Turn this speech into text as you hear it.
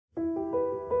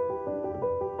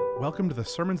Welcome to the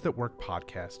Sermons That Work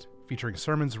podcast, featuring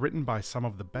sermons written by some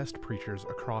of the best preachers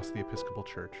across the Episcopal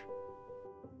Church.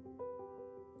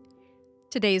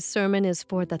 Today's sermon is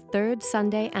for the third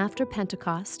Sunday after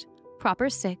Pentecost, Proper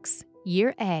 6,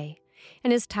 Year A,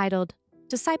 and is titled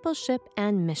Discipleship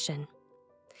and Mission.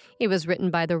 It was written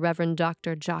by the Reverend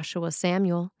Dr. Joshua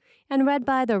Samuel and read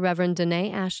by the Reverend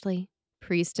Danae Ashley,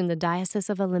 priest in the Diocese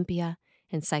of Olympia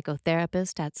and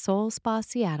psychotherapist at Soul Spa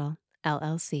Seattle,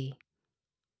 LLC.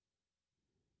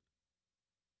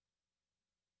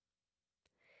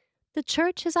 The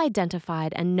Church is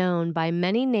identified and known by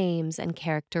many names and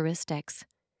characteristics.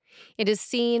 It is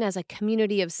seen as a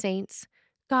community of saints,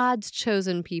 God's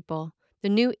chosen people, the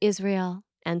new Israel,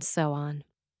 and so on.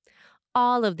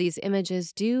 All of these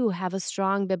images do have a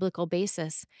strong biblical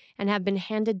basis and have been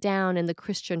handed down in the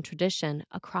Christian tradition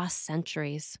across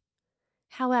centuries.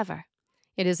 However,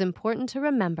 it is important to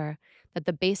remember that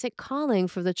the basic calling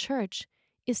for the Church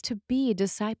is to be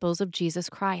disciples of Jesus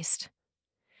Christ.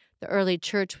 The early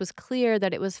church was clear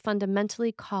that it was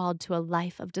fundamentally called to a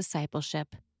life of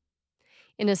discipleship.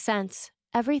 In a sense,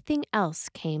 everything else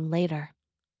came later.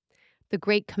 The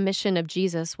Great Commission of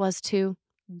Jesus was to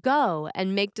go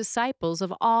and make disciples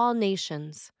of all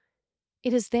nations.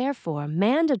 It is therefore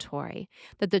mandatory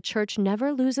that the church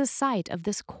never loses sight of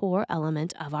this core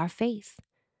element of our faith.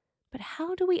 But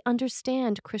how do we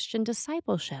understand Christian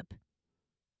discipleship?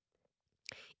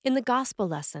 In the gospel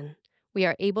lesson, we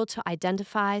are able to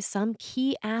identify some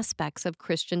key aspects of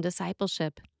Christian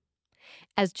discipleship.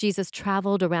 As Jesus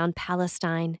traveled around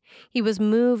Palestine, he was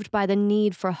moved by the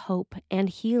need for hope and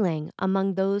healing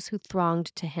among those who thronged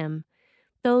to him,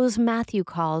 those Matthew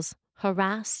calls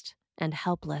harassed and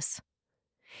helpless.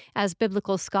 As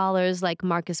biblical scholars like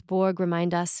Marcus Borg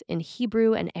remind us, in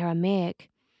Hebrew and Aramaic,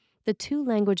 the two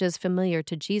languages familiar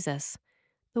to Jesus,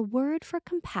 the word for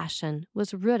compassion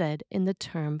was rooted in the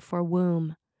term for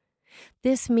womb.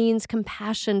 This means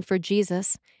compassion for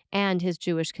Jesus and his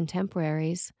Jewish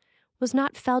contemporaries was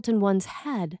not felt in one's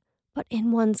head, but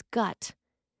in one's gut.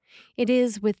 It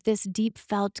is with this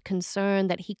deep-felt concern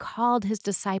that he called his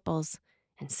disciples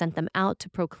and sent them out to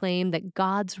proclaim that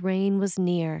God's reign was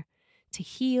near, to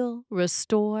heal,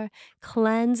 restore,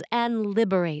 cleanse, and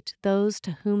liberate those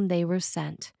to whom they were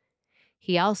sent.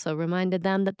 He also reminded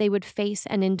them that they would face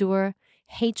and endure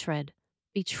hatred,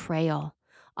 betrayal,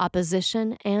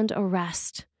 opposition, and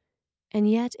arrest,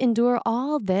 and yet endure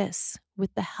all this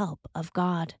with the help of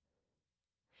God.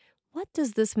 What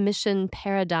does this mission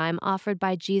paradigm offered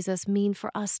by Jesus mean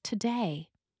for us today?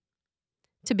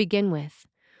 To begin with,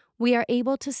 we are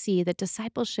able to see that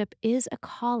discipleship is a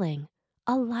calling,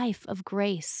 a life of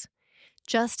grace.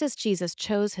 Just as Jesus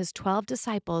chose his 12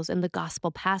 disciples in the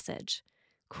gospel passage,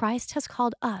 Christ has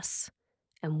called us,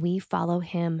 and we follow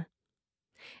him.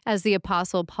 As the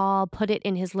Apostle Paul put it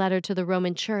in his letter to the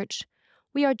Roman Church,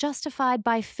 we are justified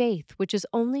by faith, which is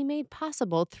only made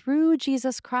possible through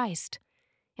Jesus Christ,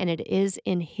 and it is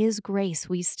in his grace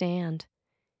we stand.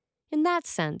 In that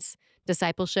sense,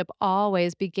 discipleship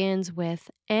always begins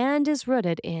with and is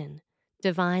rooted in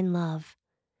divine love.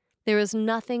 There is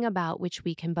nothing about which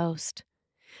we can boast.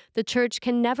 The church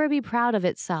can never be proud of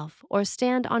itself or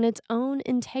stand on its own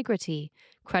integrity,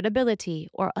 credibility,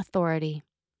 or authority.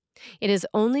 It is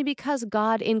only because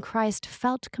God in Christ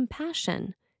felt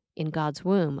compassion, in God's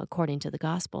womb, according to the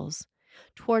Gospels,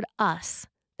 toward us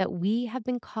that we have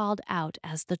been called out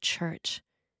as the church.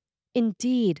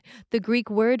 Indeed, the Greek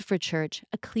word for church,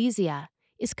 ecclesia,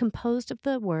 is composed of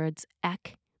the words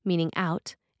ek, meaning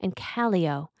out, and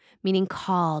kaleo, meaning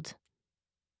called.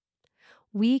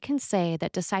 We can say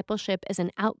that discipleship is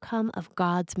an outcome of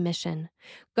God's mission,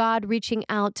 God reaching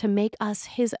out to make us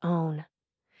his own.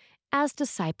 As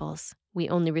disciples, we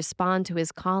only respond to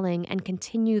his calling and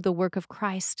continue the work of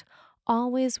Christ,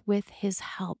 always with his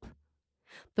help.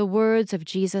 The words of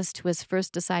Jesus to his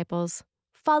first disciples,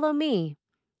 "Follow me,"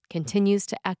 continues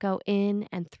to echo in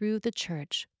and through the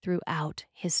church throughout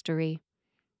history.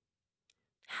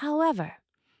 However,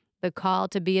 the call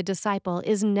to be a disciple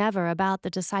is never about the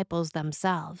disciples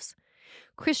themselves.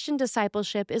 Christian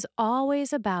discipleship is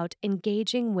always about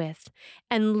engaging with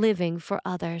and living for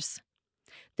others.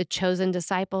 The chosen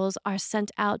disciples are sent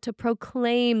out to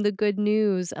proclaim the good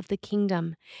news of the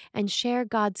kingdom and share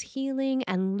God's healing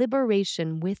and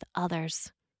liberation with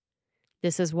others.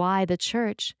 This is why the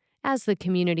church, as the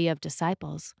community of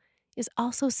disciples, is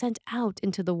also sent out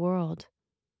into the world.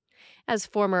 As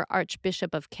former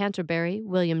Archbishop of Canterbury,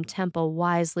 William Temple,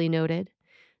 wisely noted,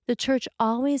 the church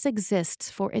always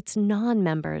exists for its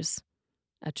non-members,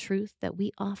 a truth that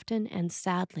we often and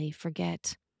sadly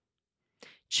forget.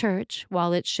 Church,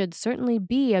 while it should certainly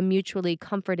be a mutually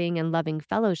comforting and loving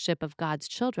fellowship of God's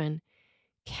children,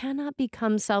 cannot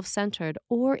become self-centered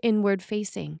or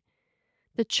inward-facing.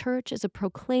 The church is a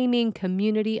proclaiming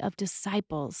community of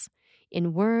disciples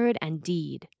in word and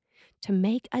deed to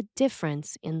make a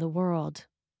difference in the world.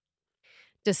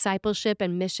 Discipleship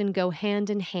and mission go hand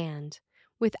in hand.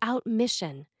 Without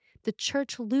mission, the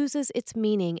church loses its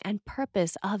meaning and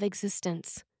purpose of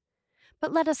existence.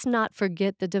 But let us not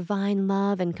forget the divine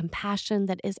love and compassion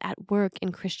that is at work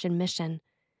in Christian mission.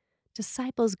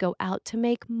 Disciples go out to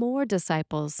make more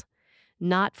disciples,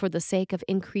 not for the sake of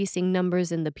increasing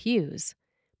numbers in the pews,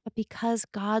 but because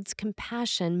God's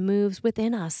compassion moves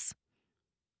within us.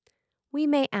 We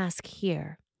may ask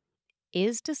here,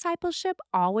 is discipleship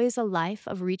always a life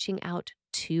of reaching out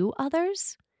to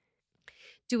others?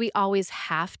 Do we always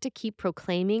have to keep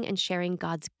proclaiming and sharing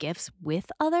God's gifts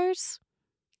with others?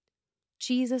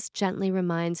 Jesus gently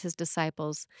reminds his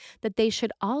disciples that they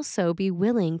should also be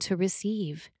willing to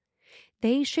receive.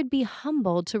 They should be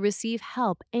humbled to receive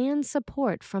help and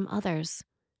support from others.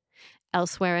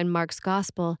 Elsewhere in Mark's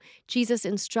Gospel, Jesus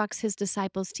instructs his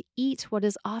disciples to eat what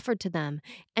is offered to them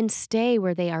and stay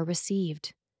where they are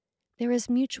received. There is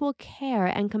mutual care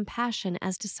and compassion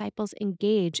as disciples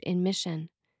engage in mission.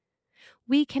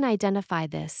 We can identify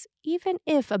this, even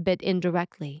if a bit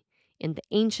indirectly, in the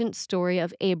ancient story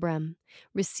of Abram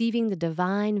receiving the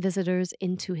divine visitors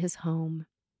into his home.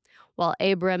 While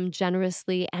Abram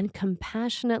generously and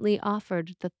compassionately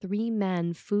offered the 3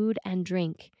 men food and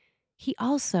drink, he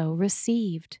also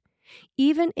received,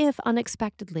 even if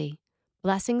unexpectedly,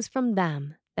 blessings from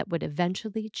them that would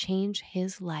eventually change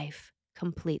his life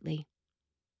completely.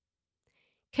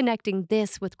 Connecting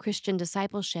this with Christian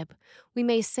discipleship, we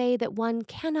may say that one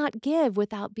cannot give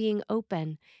without being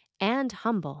open and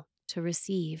humble to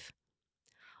receive.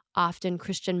 Often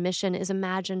Christian mission is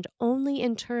imagined only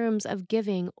in terms of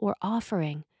giving or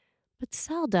offering, but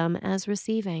seldom as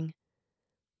receiving.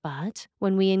 But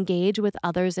when we engage with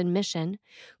others in mission,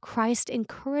 Christ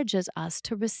encourages us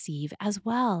to receive as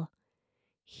well.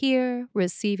 Here,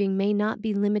 receiving may not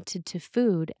be limited to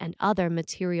food and other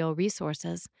material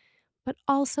resources, but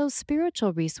also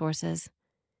spiritual resources.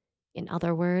 In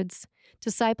other words,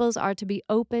 disciples are to be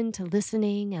open to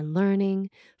listening and learning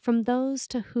from those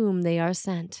to whom they are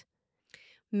sent.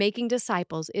 Making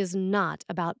disciples is not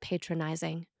about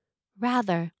patronizing.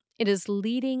 Rather, it is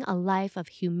leading a life of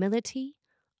humility,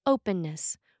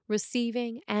 openness,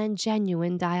 receiving, and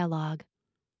genuine dialogue.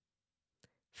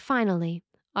 Finally,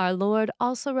 our Lord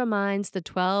also reminds the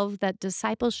 12 that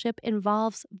discipleship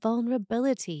involves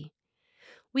vulnerability.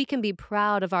 We can be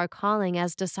proud of our calling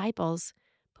as disciples,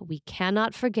 but we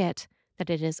cannot forget that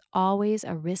it is always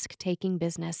a risk-taking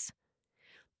business.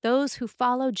 Those who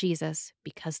follow Jesus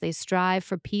because they strive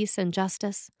for peace and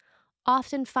justice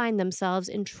often find themselves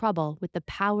in trouble with the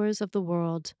powers of the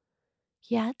world.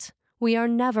 Yet, we are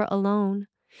never alone.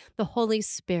 The Holy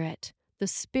Spirit, the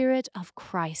Spirit of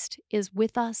Christ, is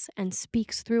with us and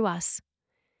speaks through us.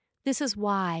 This is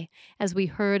why, as we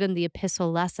heard in the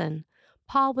epistle lesson,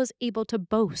 Paul was able to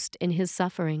boast in his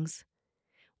sufferings.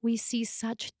 We see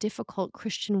such difficult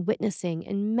Christian witnessing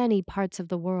in many parts of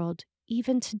the world,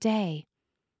 even today.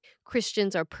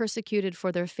 Christians are persecuted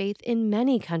for their faith in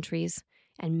many countries,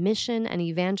 and mission and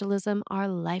evangelism are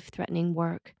life-threatening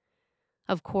work.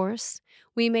 Of course,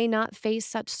 we may not face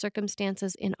such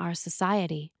circumstances in our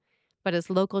society, but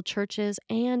as local churches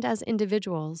and as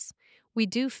individuals, we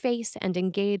do face and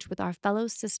engage with our fellow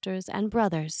sisters and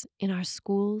brothers in our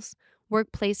schools,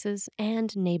 workplaces,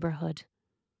 and neighborhood.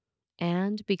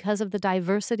 And because of the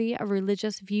diversity of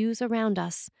religious views around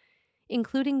us,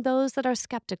 including those that are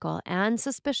skeptical and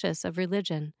suspicious of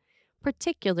religion,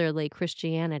 particularly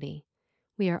Christianity,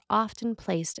 we are often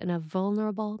placed in a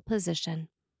vulnerable position.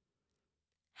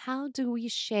 How do we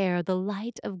share the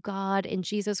light of God in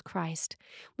Jesus Christ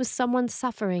with someone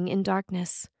suffering in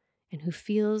darkness and who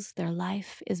feels their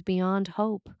life is beyond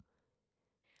hope?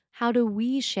 How do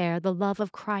we share the love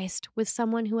of Christ with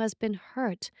someone who has been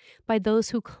hurt by those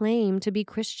who claim to be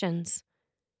Christians?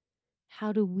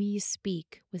 How do we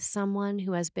speak with someone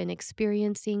who has been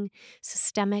experiencing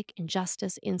systemic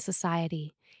injustice in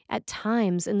society, at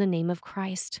times in the name of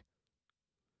Christ?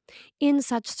 In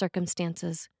such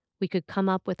circumstances, we could come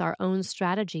up with our own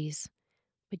strategies,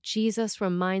 but Jesus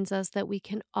reminds us that we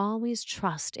can always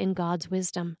trust in God's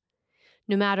wisdom.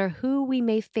 No matter who we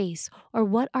may face or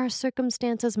what our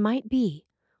circumstances might be,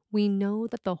 we know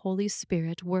that the Holy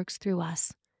Spirit works through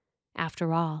us.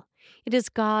 After all, it is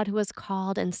God who has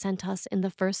called and sent us in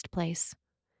the first place.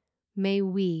 May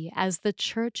we, as the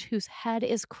church whose head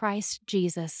is Christ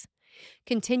Jesus,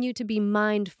 Continue to be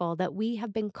mindful that we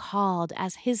have been called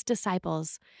as His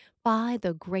disciples by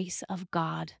the grace of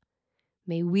God.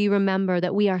 May we remember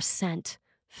that we are sent,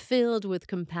 filled with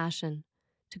compassion,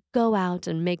 to go out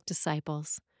and make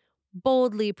disciples,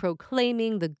 boldly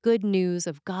proclaiming the good news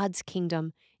of God's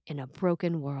kingdom in a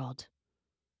broken world.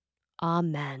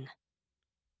 Amen.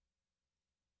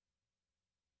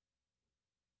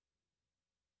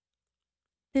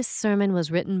 This sermon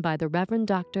was written by the Reverend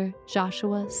Dr.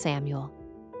 Joshua Samuel.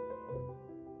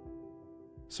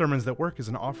 Sermons That Work is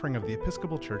an offering of the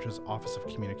Episcopal Church's Office of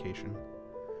Communication.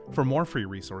 For more free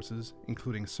resources,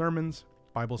 including sermons,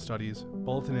 Bible studies,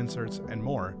 bulletin inserts, and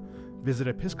more, visit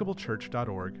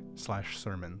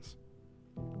episcopalchurch.org/sermons.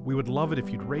 We would love it if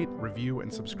you'd rate, review,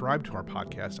 and subscribe to our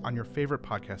podcast on your favorite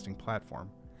podcasting platform.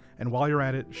 And while you're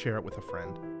at it, share it with a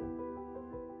friend.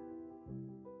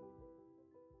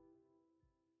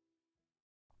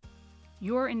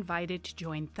 You're invited to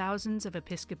join thousands of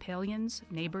Episcopalians,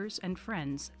 neighbors, and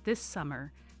friends this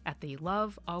summer at the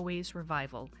Love Always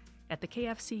Revival at the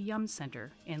KFC Yum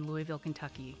Center in Louisville,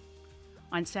 Kentucky.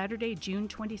 On Saturday, June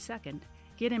 22nd,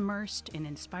 get immersed in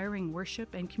inspiring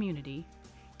worship and community,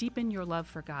 deepen your love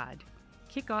for God,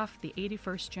 kick off the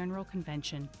 81st General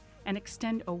Convention, and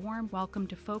extend a warm welcome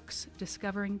to folks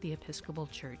discovering the Episcopal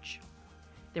Church.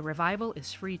 The revival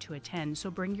is free to attend,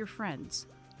 so bring your friends.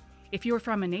 If you're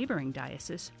from a neighboring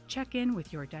diocese, check in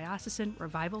with your diocesan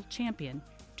revival champion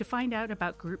to find out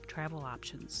about group travel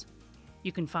options.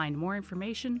 You can find more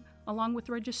information along with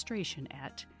registration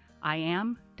at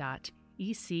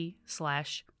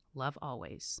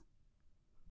iam.ec/lovealways.